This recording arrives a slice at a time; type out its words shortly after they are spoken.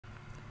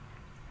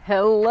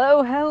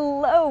Hello,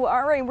 hello.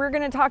 All right, we're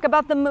going to talk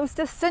about the most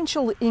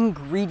essential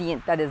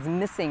ingredient that is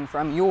missing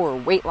from your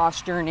weight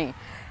loss journey.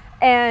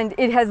 And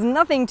it has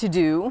nothing to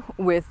do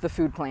with the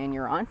food plan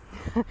you're on,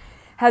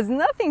 has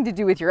nothing to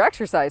do with your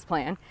exercise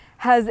plan,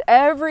 has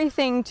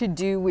everything to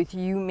do with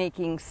you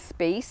making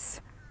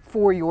space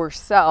for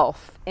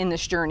yourself in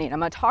this journey. And I'm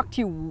going to talk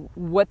to you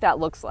what that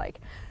looks like.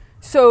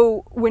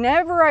 So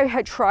whenever I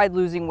had tried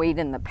losing weight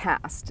in the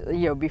past,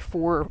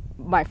 before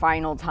my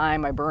final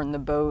time, I burned the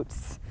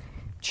boats,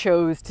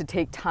 chose to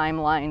take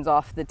timelines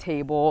off the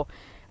table,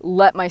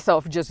 let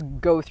myself just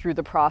go through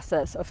the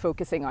process of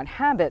focusing on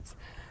habits.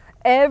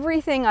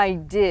 Everything I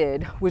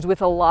did was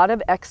with a lot of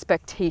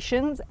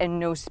expectations and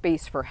no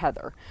space for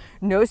Heather.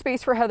 No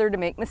space for Heather to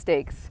make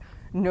mistakes.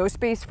 No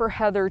space for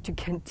Heather to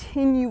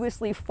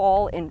continuously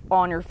fall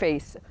on her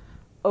face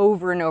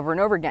over and over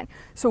and over again.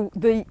 So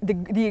the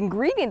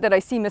ingredient that I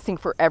see missing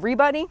for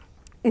everybody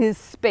is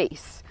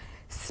space.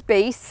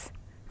 Space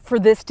for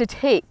this to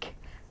take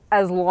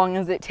as long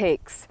as it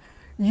takes.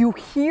 You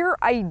hear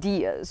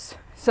ideas,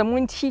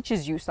 someone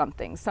teaches you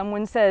something,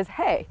 someone says,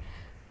 hey,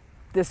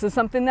 this is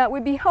something that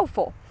would be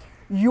helpful.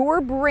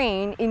 Your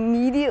brain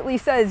immediately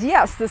says,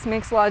 yes, this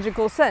makes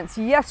logical sense.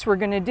 Yes, we're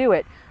gonna do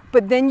it.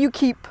 But then you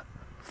keep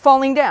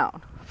falling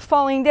down.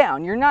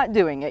 You're not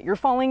doing it. You're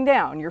falling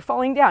down.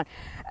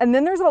 And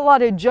then there's a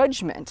lot of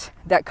judgment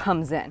that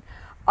comes in.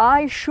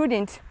 I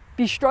shouldn't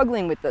be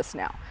struggling with this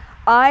now.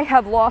 I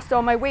have lost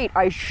all my weight.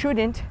 I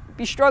shouldn't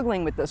be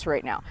struggling with this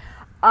right now.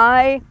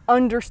 I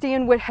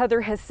understand what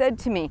Heather has said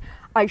to me.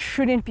 I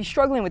shouldn't be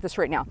struggling with this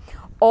right now.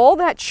 All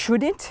that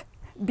shouldn't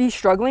be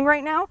struggling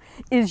right now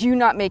is you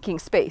not making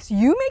space.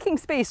 You making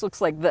space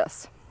looks like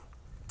this.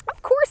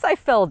 Of course I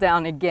fell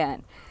down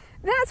again.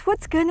 That's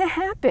what's gonna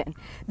happen.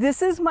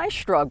 This is my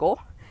struggle.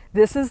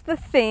 This is the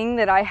thing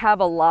that I have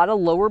a lot of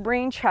lower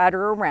brain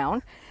chatter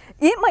around.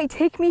 It might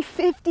take me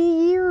 50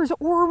 years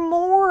or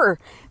more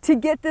to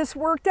get this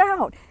worked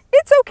out.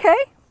 It's okay.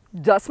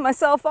 Dust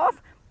myself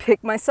off,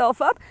 pick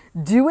myself up,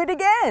 do it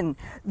again.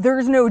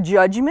 There's no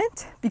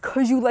judgment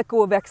because you let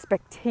go of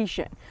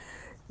expectation.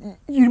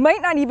 You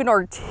might not even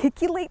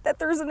articulate that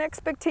there's an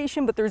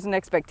expectation, but there's an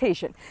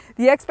expectation.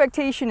 The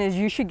expectation is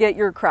you should get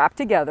your crap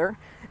together.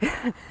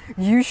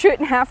 You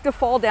shouldn't have to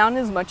fall down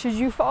as much as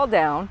you fall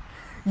down.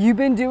 You've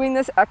been doing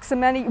this X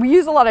amount we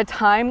use a lot of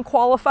time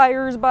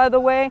qualifiers, by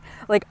the way.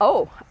 Like,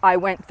 oh, I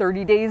went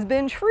 30 days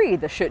binge free.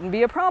 This shouldn't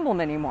be a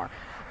problem anymore.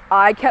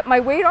 I kept my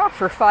weight off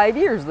for 5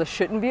 years. This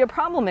shouldn't be a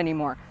problem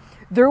anymore.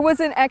 There was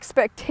an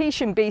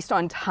expectation based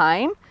on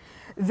time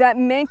that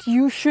meant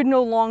you should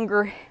no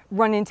longer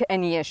run into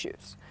any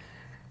issues.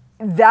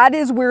 That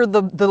is where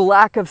the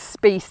lack of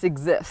space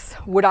exists.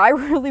 What I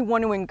really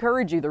want to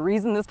encourage you, the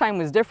reason this time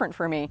was different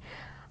for me,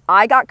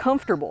 I got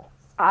comfortable.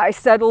 I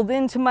settled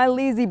into my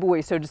lazy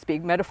boy, so to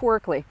speak,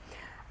 metaphorically.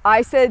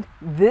 I said,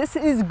 this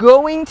is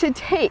going to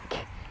take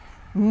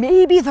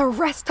maybe the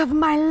rest of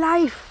my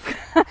life.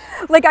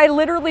 Like I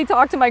literally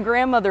talked to my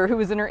grandmother who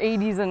was in her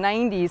 80s and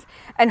 90s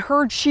and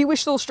heard she was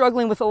still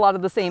struggling with a lot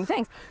of the same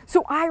things.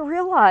 So I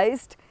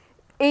realized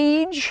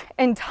age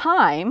and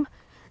time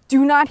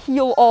do not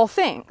heal all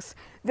things,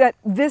 that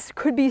this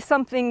could be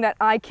something that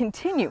I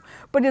continue.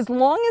 But as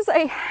long as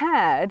I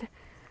had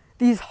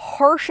these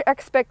harsh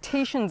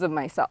expectations of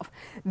myself,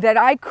 that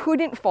I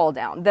couldn't fall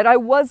down, that I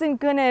was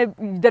gonna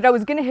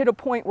hit a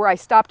point where I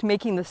stopped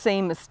making the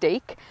same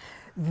mistake,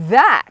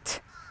 that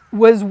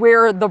was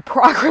where the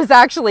progress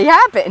actually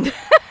happened.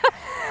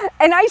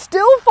 And I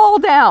still fall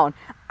down.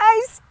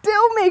 I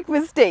still make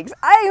mistakes.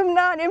 I am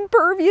not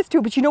impervious to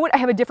it. But you know what? I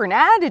have a different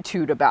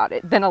attitude about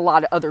it than a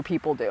lot of other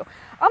people do.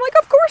 I'm like,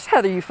 of course,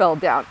 Heather, you fell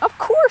down. Of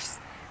course,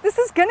 this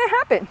is gonna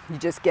happen. You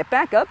just get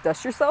back up,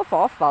 dust yourself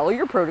off, follow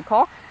your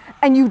protocol,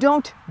 and you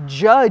don't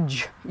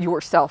judge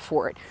yourself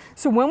for it.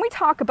 So when we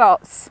talk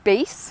about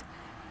space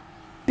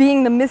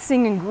being the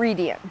missing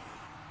ingredient,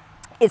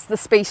 it's the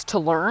space to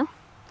learn.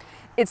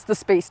 It's the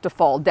space to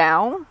fall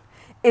down.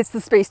 It's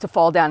the space to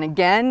fall down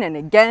again and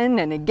again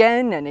and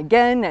again and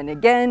again and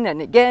again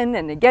and again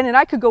and again. And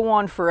I could go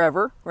on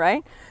forever,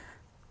 right?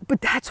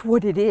 But that's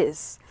what it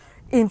is.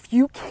 If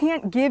you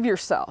can't give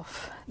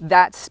yourself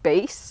that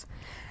space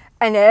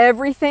and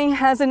everything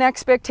has an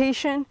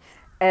expectation,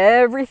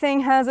 everything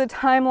has a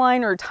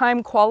timeline or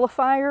time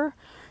qualifier,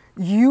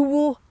 you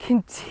will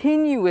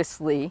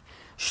continuously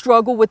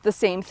struggle with the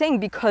same thing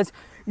because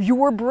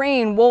your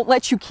brain won't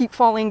let you keep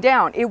falling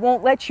down. It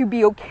won't let you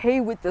be okay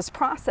with this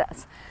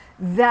process.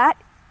 That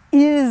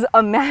is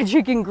a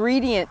magic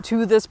ingredient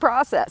to this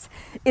process.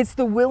 It's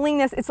the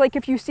willingness. It's like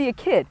if you see a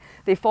kid,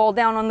 they fall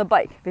down on the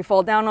bike.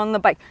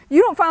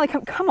 You don't finally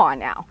come on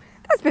now.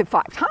 That's been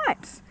 5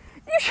 times.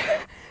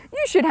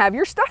 You should have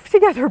your stuff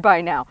together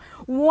by now.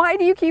 Why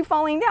do you keep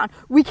falling down?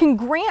 We can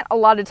grant a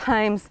lot of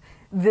times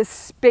this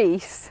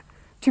space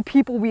to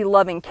people we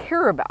love and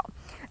care about.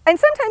 And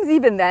sometimes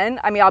even then,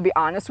 I mean, I'll be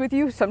honest with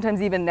you,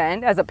 sometimes even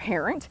then, as a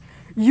parent,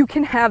 you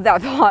can have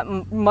that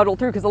thought muddle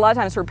through because a lot of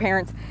times for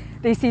parents,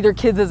 they see their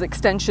kids as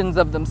extensions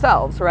of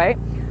themselves, right?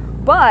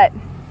 But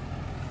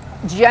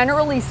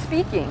generally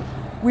speaking,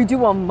 We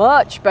do a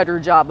much better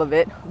job of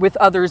it with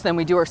others than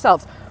we do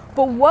ourselves.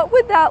 But what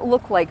would that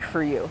look like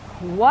for you?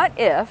 What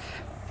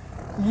if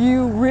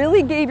you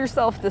really gave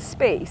yourself the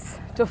space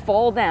to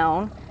fall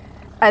down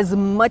as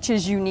much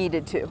as you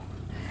needed to?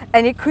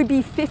 And it could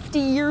be 50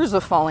 years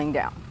of falling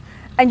down.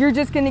 And you're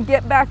just gonna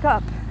get back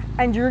up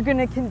and you're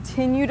gonna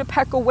continue to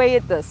peck away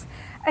at this.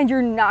 And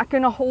you're not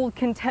gonna hold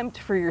contempt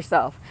for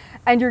yourself.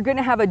 And you're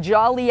gonna have a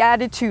jolly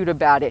attitude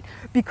about it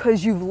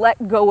because you've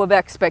let go of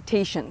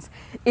expectations.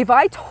 If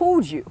I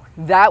told you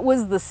that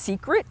was the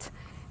secret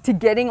to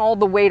getting all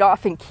the weight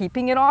off and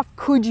keeping it off,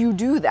 could you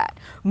do that?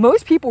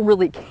 Most people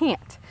really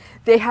can't.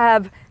 They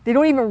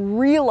don't even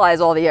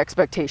realize all the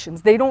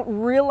expectations. They don't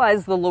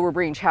realize the lower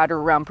brain chatter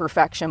around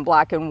perfection,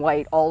 black and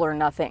white, all or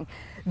nothing.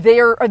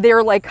 They're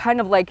like kind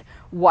of like,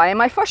 why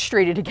am I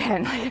frustrated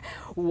again?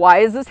 Why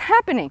is this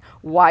happening?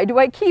 Why do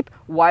I keep?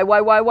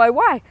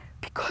 Why?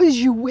 Because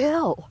you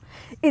will.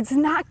 It's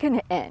not going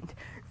to end.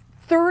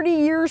 30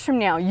 years from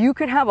now, you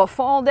could have a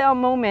fall down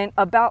moment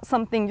about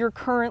something you're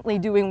currently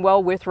doing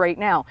well with right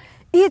now.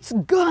 It's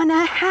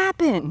gonna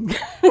happen.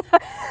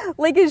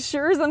 Like as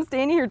sure as I'm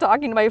standing here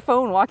talking to my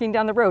phone, walking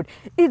down the road,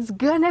 it's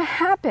gonna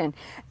happen.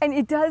 And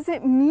it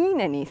doesn't mean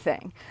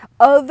anything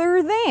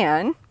other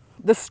than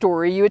the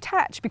story you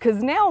attach.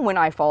 Because now when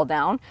I fall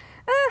down,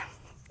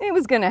 it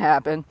was gonna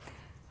happen.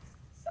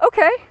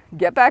 Okay,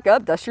 get back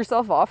up, dust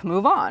yourself off,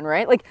 move on,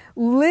 right? Like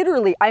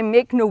literally, I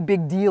make no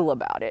big deal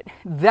about it.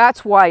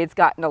 That's why it's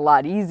gotten a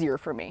lot easier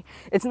for me.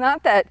 It's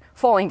not that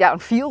falling down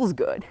feels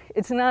good.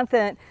 It's not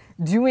that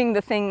doing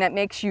the thing that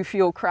makes you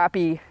feel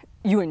crappy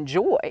you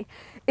enjoy.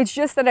 It's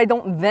just that I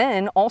don't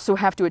then also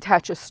have to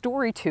attach a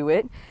story to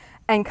it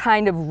and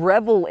kind of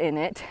revel in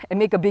it and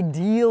make a big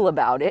deal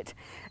about it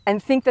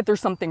and think that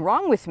there's something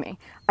wrong with me.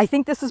 I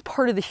think this is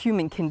part of the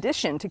human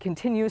condition to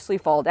continuously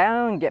fall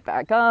down, get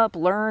back up,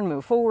 learn,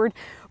 move forward.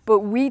 But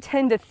we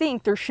tend to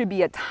think there should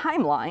be a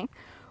timeline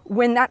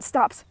when that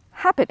stops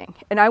happening.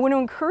 And I want to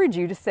encourage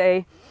you to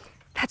say,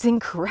 that's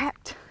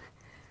incorrect.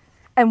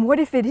 And what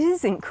if it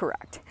is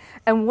incorrect?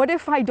 And what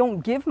if I don't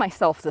give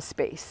myself the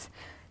space?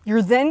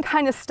 You're then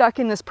kind of stuck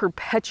in this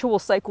perpetual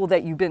cycle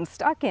that you've been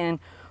stuck in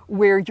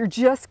where you're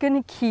just going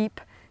to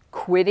keep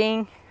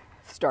quitting,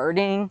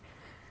 starting,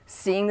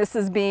 seeing this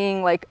as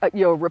being like a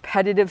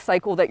repetitive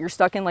cycle that you're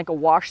stuck in, like a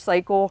wash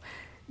cycle.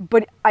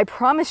 But I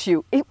promise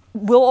you, it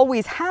will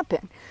always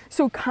happen.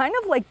 So kind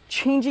of like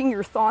changing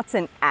your thoughts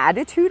and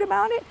attitude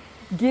about it,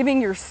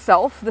 giving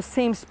yourself the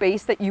same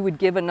space that you would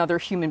give another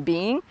human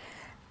being,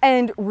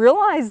 and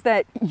realize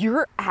that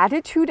your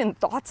attitude and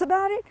thoughts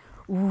about it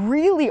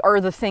really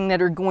are the thing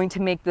that are going to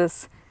make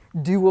this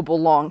doable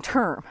long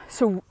term.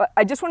 So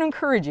I just want to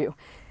encourage you,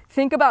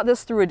 think about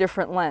this through a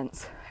different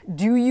lens.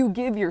 Do you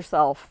give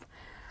yourself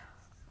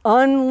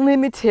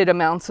unlimited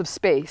amounts of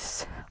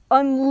space,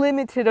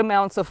 unlimited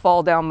amounts of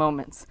fall down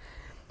moments?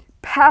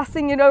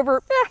 Passing it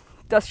over,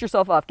 dust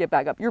yourself off, get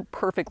back up. You're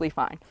perfectly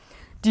fine.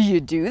 Do you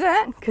do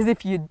that? Because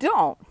if you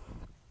don't,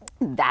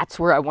 that's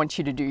where I want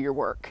you to do your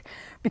work.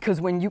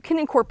 Because when you can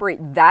incorporate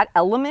that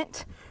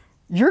element,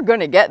 you're going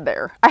to get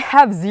there. I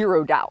have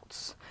zero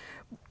doubts.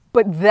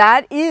 But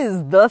that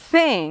is the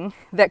thing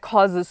that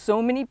causes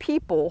so many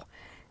people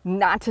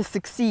not to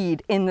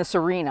succeed in this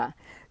arena.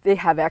 They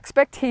have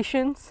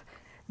expectations.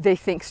 They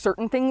think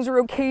certain things are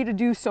okay to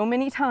do so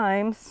many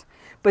times,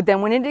 but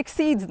then when it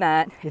exceeds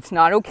that, it's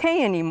not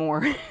okay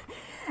anymore.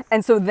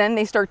 And so then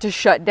they start to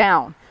shut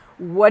down.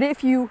 What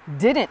if you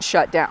didn't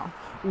shut down?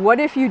 What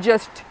if you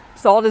just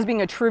saw it as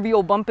being a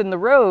trivial bump in the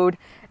road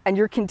and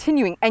you're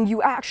continuing and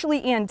you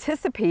actually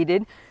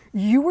anticipated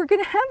you were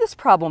going to have this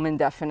problem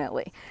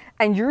indefinitely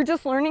and you're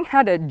just learning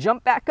how to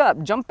jump back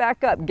up,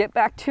 get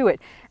back to it,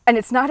 and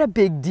it's not a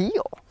big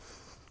deal?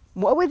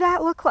 What would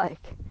that look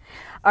like?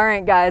 All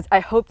right, guys, I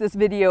hope this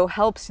video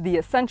helps. The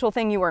essential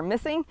thing you are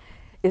missing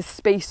is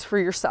space for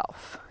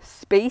yourself,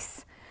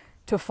 space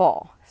to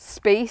fall,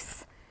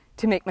 space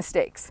to make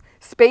mistakes,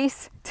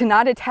 space to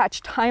not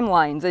attach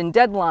timelines and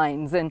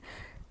deadlines and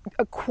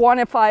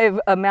quantify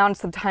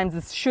amounts of times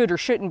this should or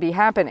shouldn't be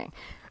happening.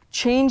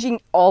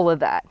 Changing all of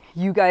that.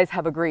 You guys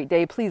have a great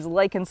day. Please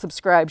like and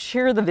subscribe,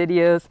 share the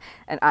videos,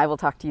 and I will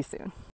talk to you soon.